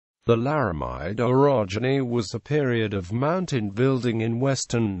The Laramide orogeny was a period of mountain building in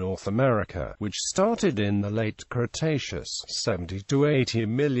western North America, which started in the late Cretaceous, 70 to 80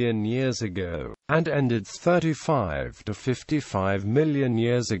 million years ago, and ended 35 to 55 million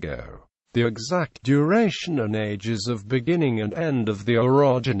years ago. The exact duration and ages of beginning and end of the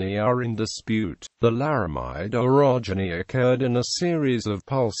orogeny are in dispute. The Laramide orogeny occurred in a series of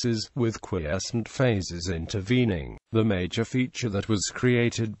pulses, with quiescent phases intervening. The major feature that was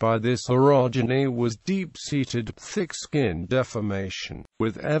created by this orogeny was deep-seated, thick-skinned deformation,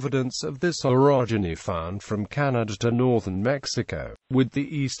 with evidence of this orogeny found from Canada to northern Mexico, with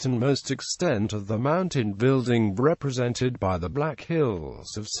the easternmost extent of the mountain building represented by the Black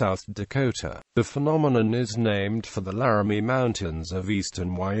Hills of South Dakota. The phenomenon is named for the Laramide Mountains of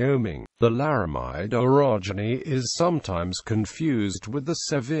eastern Wyoming. The Laramide orogeny is sometimes confused with the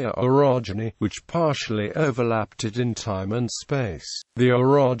Sevier orogeny, which partially overlapped it in time and space. The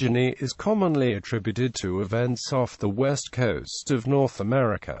orogeny is commonly attributed to events off the west coast of North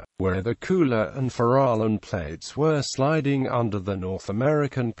America, where the Kula and Farallon plates were sliding under the North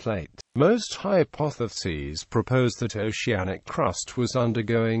American plate. Most hypotheses propose that oceanic crust was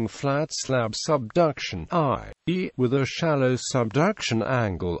undergoing flat slab subduction, i.e., with a shallow subduction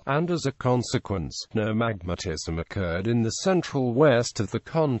angle, and as a consequence, no magmatism occurred in the central west of the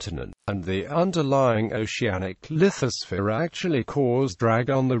continent, and the underlying oceanic lithosphere actually caused drag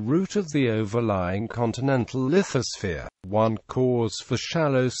on the root of the overlying continental lithosphere. One cause for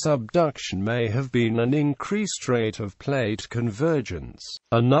shallow subduction may have been an increased rate of plate convergence.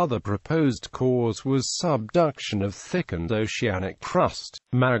 Another proposed cause was subduction of thickened oceanic crust.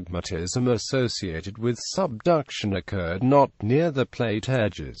 Magmatism associated with subduction occurred not near the plate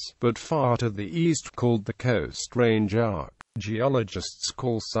edges, but far to the east, called the Coast Range Arc. Geologists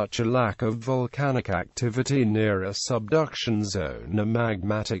call such a lack of volcanic activity near a subduction zone a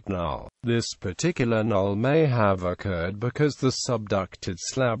magmatic null. This particular null may have occurred because the subducted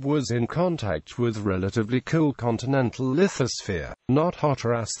slab was in contact with relatively cool continental lithosphere, not hot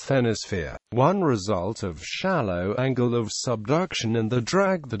asthenosphere. One result of shallow angle of subduction and the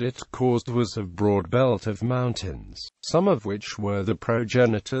drag that it caused was a broad belt of mountains, some of which were the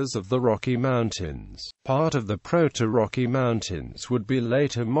progenitors of the Rocky Mountains. Part of the Proto-Rocky Mountains would be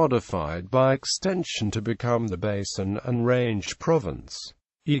later modified by extension to become the Basin and Range Province.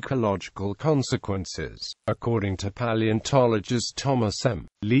 Ecological consequences. According to paleontologist Thomas M.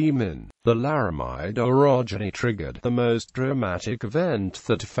 Lehman, the Laramide orogeny triggered the most dramatic event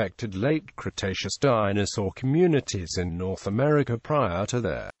that affected late Cretaceous dinosaur communities in North America prior to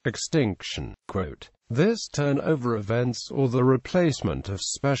their extinction. Quote, "This turnover events, or the replacement of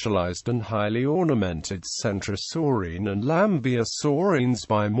specialized and highly ornamented centrosaurine and lambeosaurines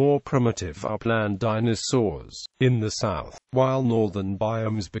by more primitive upland dinosaurs in the south, while northern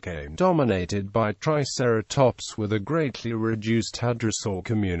biomes became dominated by triceratops with a greatly reduced hadrosaur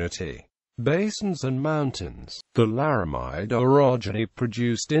community. Basins and mountains. The Laramide orogeny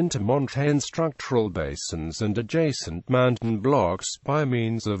produced intermontane structural basins and adjacent mountain blocks by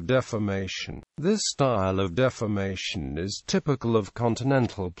means of deformation. This style of deformation is typical of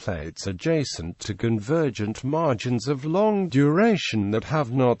continental plates adjacent to convergent margins of long duration that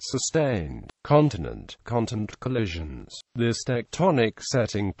have not sustained continent-continent collisions. This tectonic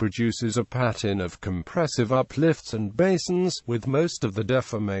setting produces a pattern of compressive uplifts and basins, with most of the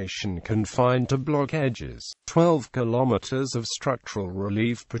deformation confined to block edges. 12 kilometers of structural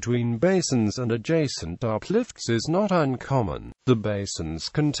relief between basins and adjacent uplifts is not uncommon. The basins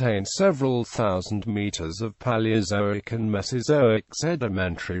contain several thousand meters of Paleozoic and Mesozoic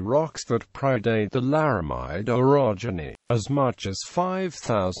sedimentary rocks that predate the Laramide orogeny. As much as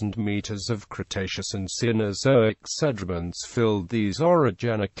 5,000 meters of Cretaceous and Cenozoic sediments filled these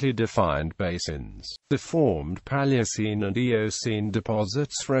orogenically defined basins. Deformed Paleocene and Eocene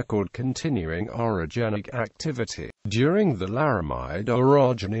deposits record continuing orogenic activity. During the Laramide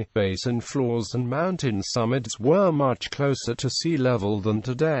orogeny, basin floors and mountain summits were much closer to sea level than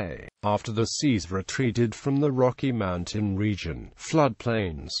today. After the seas retreated from the Rocky Mountain region,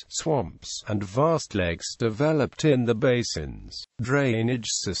 floodplains, swamps, and vast lakes developed in the basins. Drainage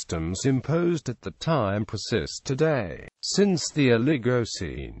systems imposed at the time persist today. Since the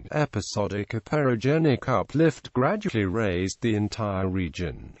Oligocene, episodic epeirogenic uplift gradually raised the entire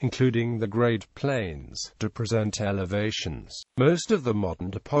region, including the Great Plains, to present elevations. Most of the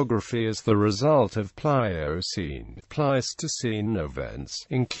modern topography is the result of Pliocene, Pleistocene events,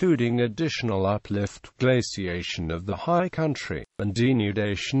 including additional uplift, glaciation of the high country, and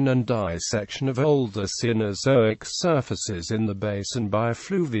denudation and dissection of older Cenozoic surface surfaces in the basin by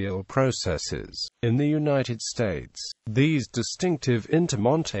fluvial processes. In the United States, these distinctive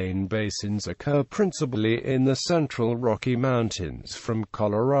intermontane basins occur principally in the central Rocky Mountains from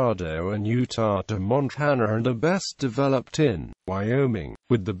Colorado and Utah to Montana, and are best developed in Wyoming,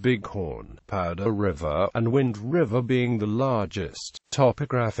 with the Bighorn, Powder River, and Wind River being the largest.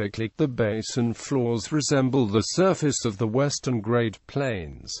 Topographically, the basin floors resemble the surface of the western Great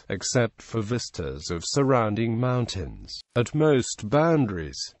Plains, except for vistas of surrounding mountains. At most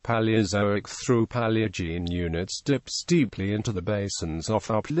boundaries, Paleozoic through Paleogene units dip steeply into the basins of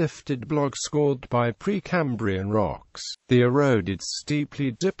uplifted blocks scored by Precambrian rocks. The eroded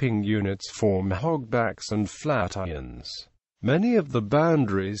steeply dipping units form hogbacks and flatirons. Many of the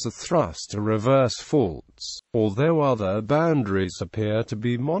boundaries are thrust or reverse faults, although other boundaries appear to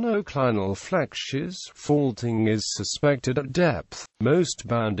be monoclinal flexures. Faulting is suspected at depth. Most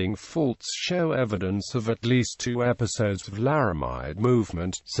bounding faults show evidence of at least 2 episodes of Laramide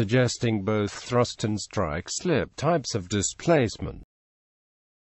movement, suggesting both thrust and strike-slip types of displacement.